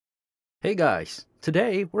Hey guys,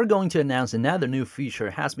 today we're going to announce another new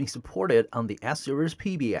feature has been supported on the S-Series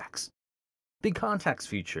PBX, the Contacts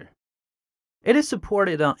feature. It is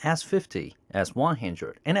supported on S50,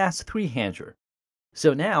 S100, and S300.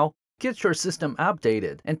 So now, get your system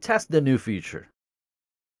updated and test the new feature.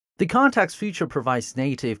 The Contacts feature provides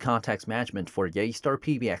native contacts management for Yeastar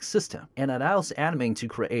PBX System and allows admin to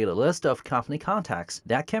create a list of company contacts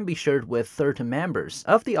that can be shared with certain members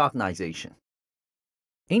of the organization.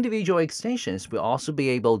 Individual extensions will also be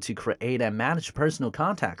able to create and manage personal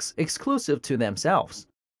contacts exclusive to themselves.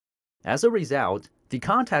 As a result, the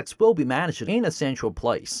contacts will be managed in a central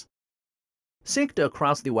place, synced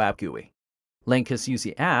across the web GUI, linked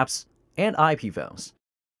using apps and IP phones,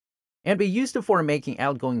 and be used for making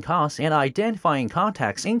outgoing calls and identifying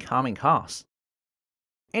contacts' incoming calls.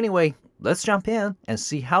 Anyway, let's jump in and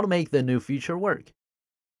see how to make the new feature work.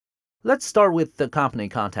 Let's start with the company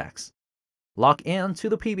contacts. Log in to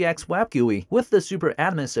the PBX web GUI with the super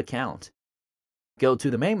admin's account. Go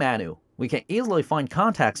to the main menu. We can easily find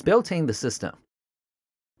contacts built in the system.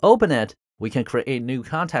 Open it. We can create new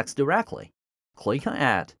contacts directly. Click on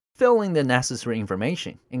Add. Fill in the necessary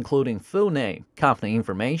information, including full name, company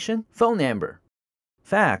information, phone number,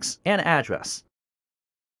 fax, and address.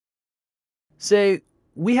 Say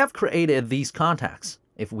we have created these contacts.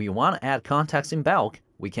 If we want to add contacts in bulk,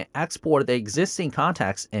 we can export the existing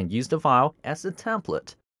contacts and use the file as a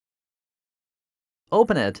template.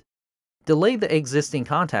 Open it, delete the existing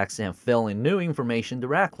contacts, and fill in new information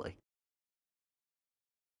directly.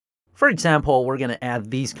 For example, we're going to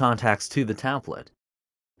add these contacts to the template.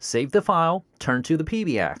 Save the file, turn to the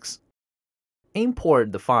PBX.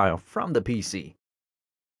 Import the file from the PC.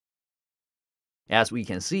 As we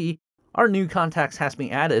can see, our new contacts has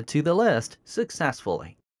been added to the list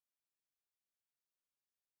successfully.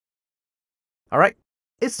 Alright,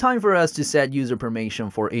 it's time for us to set user permission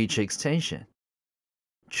for each extension.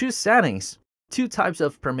 Choose Settings. Two types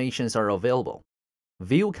of permissions are available: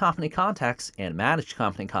 View Company Contacts and Manage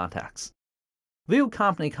Company Contacts. View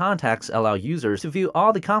Company Contacts allow users to view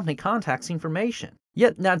all the company contacts information,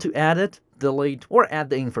 yet not to edit, delete, or add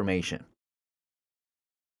the information.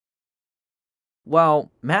 While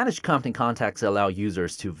Manage Company Contacts allow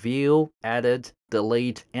users to view, edit,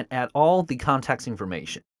 delete, and add all the contacts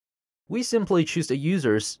information. We simply choose the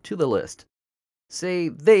users to the list. Say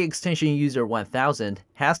the extension user 1000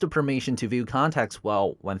 has the permission to view contacts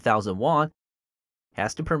while 1001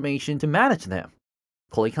 has the permission to manage them.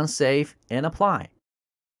 Click on Save and Apply.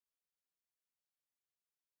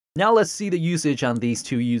 Now let's see the usage on these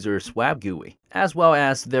two users' web GUI, as well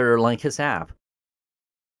as their Linkous app.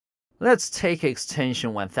 Let's take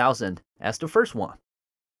extension 1000 as the first one.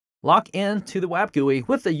 Log in to the web GUI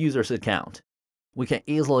with the user's account. We can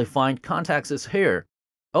easily find contacts here.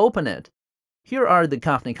 Open it. Here are the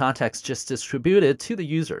company contacts just distributed to the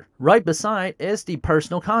user. Right beside is the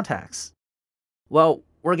personal contacts. Well,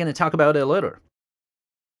 we're going to talk about it later.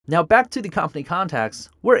 Now back to the company contacts,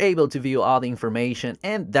 we're able to view all the information,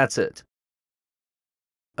 and that's it.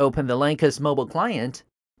 Open the Linkous mobile client,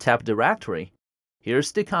 tap Directory.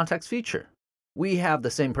 Here's the contacts feature. We have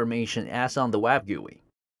the same permission as on the web GUI.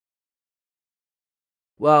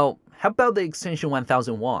 Well, how about the extension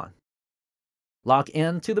 1001? Log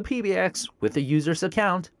in to the PBX with the user's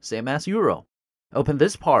account, same as Euro. Open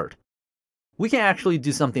this part. We can actually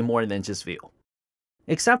do something more than just view.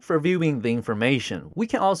 Except for viewing the information, we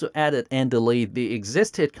can also edit and delete the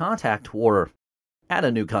existing contact or add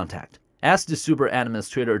a new contact, as the super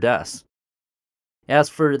administrator does. As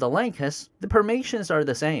for the Linkous, the permissions are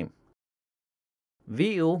the same.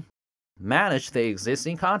 View, manage the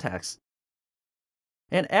existing contacts,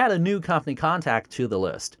 and add a new company contact to the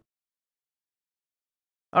list.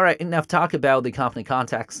 Alright, enough talk about the company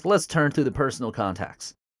contacts. Let's turn to the personal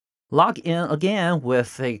contacts. Log in again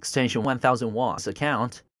with the extension 1001's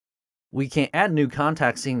account. We can add new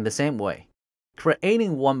contacts in the same way,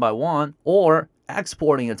 creating one by one or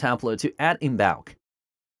exporting a template to add in bulk.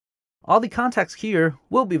 All the contacts here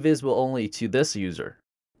will be visible only to this user.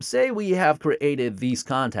 Say we have created these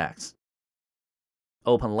contacts.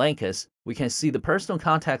 Open Linkous, we can see the personal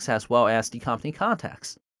contacts as well as the company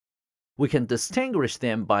contacts. We can distinguish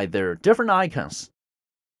them by their different icons.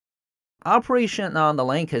 Operation on the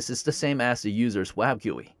Linkous is the same as the user's web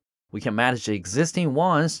GUI. We can manage the existing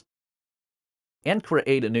ones and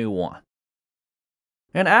create a new one.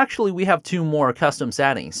 And actually, we have two more custom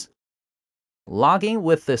settings. Log in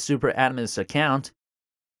with the super admin's account.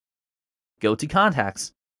 Go to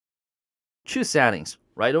Contacts. Choose Settings.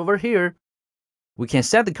 Right over here, we can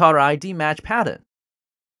set the caller ID match pattern.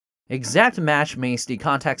 Exact match means the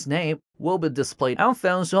contact's name will be displayed on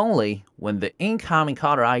phones only when the incoming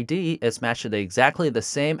caller ID is matched exactly the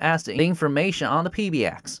same as the information on the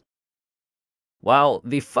PBX, while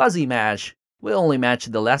the fuzzy match will only match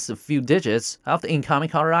the last few digits of the incoming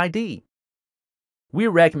caller ID. We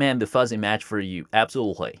recommend the fuzzy match for you,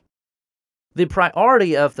 absolutely. The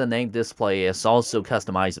priority of the name display is also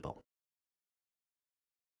customizable.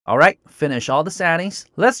 Alright, finish all the settings.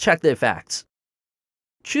 Let's check the effects.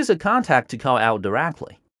 Choose a contact to call out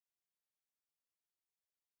directly.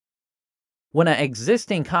 When an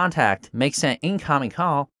existing contact makes an incoming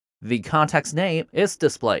call, the contact's name is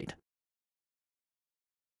displayed.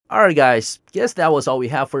 Alright guys, guess that was all we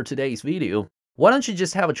have for today's video. Why don't you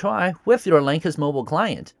just have a try with your Linkus mobile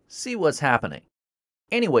client, see what's happening.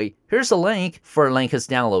 Anyway, here's a link for Linkus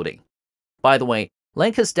downloading. By the way,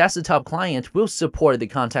 Linkus desktop client will support the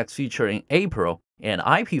contacts feature in April, and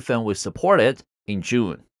IP phone will support it in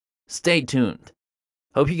June. Stay tuned.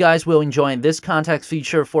 Hope you guys will enjoy this contacts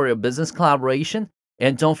feature for your business collaboration,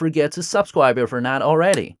 and don't forget to subscribe if you're not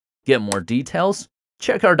already. Get more details?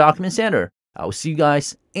 Check our document center. I will see you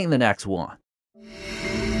guys in the next one.